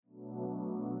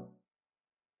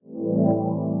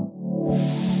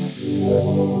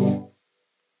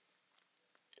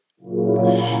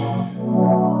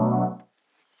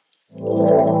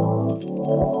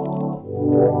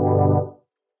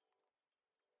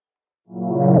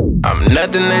I'm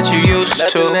nothing that you used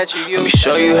to. Let me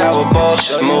show you how a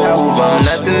boss move. I'm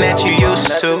nothing that you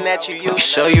used to. Let me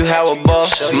show you how a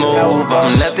boss move.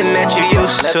 I'm nothing that you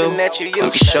used to. Let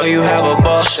me show you how a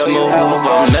boss move.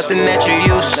 I'm nothing that you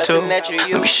used to. Let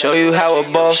me show you how a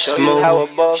boss move.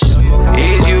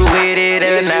 Is you with it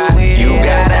or not? You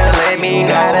gotta let me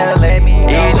know.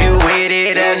 Is you with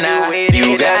it or not?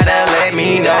 You gotta let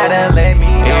me know.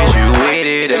 Is you with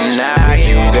it or not?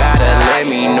 You gotta let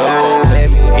me know.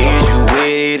 Is you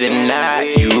with it or not?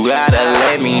 You gotta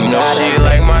let me know. She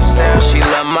like my style, she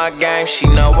love my game. She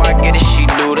know I get it, she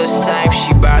do the same.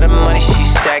 She buy the money, she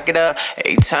stack it up.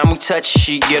 Every time we touch it,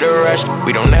 she get a rush.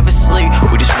 We don't ever sleep,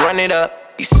 we just run it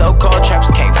up. These so-called traps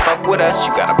can't fuck with us.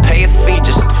 You gotta pay a fee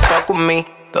just to fuck with me.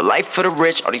 The life for the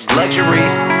rich, all these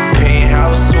luxuries.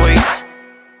 Penthouse suites,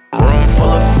 room full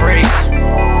of freaks.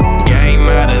 Game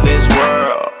out of this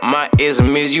world, my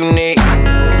ism is unique.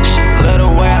 She love the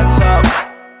way I talk,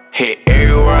 hit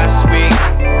everywhere I speak.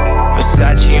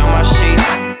 Versace on my sheets,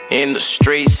 in the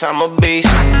streets I'm a beast.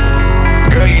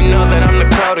 Girl, you know that I'm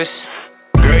the coldest.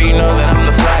 Girl, you know that I'm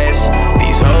the flyest.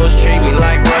 These hoes treat me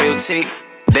like royalty.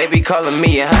 They be calling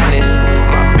me a highness.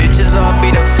 My bitches all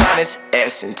be the finest.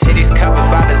 Ass and titties covered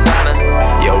by designer.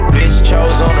 Yo, bitch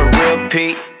chose on a real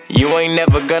peak. You ain't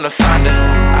never gonna find her.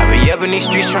 I be up in these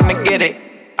streets tryna get it.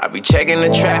 I be checking the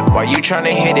trap while you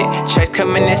tryna hit it. Checks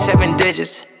coming in 7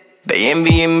 digits. They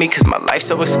envying me cause my life's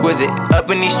so exquisite. Up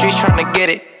in these streets tryna get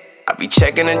it. I be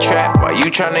checking the trap while you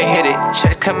tryna hit it.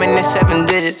 Checks coming in 7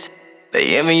 digits.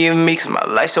 They envying me cause my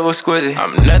life's so exquisite.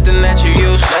 I'm nothing that you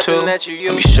used to. Let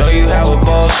me show you how a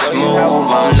boss move.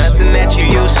 I'm nothing that you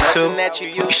used to. Let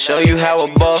me show you how a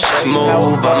boss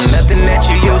move. I'm nothing that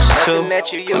you used to. Let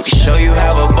me show you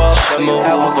how a boss move.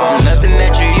 I'm nothing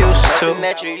that you used to.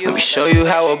 Let me show you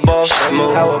how a boss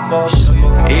move.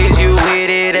 Is you with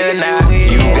it or not?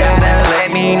 You gotta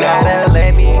let me know.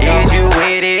 Is you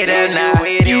with it or not?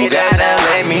 You gotta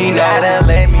let me know.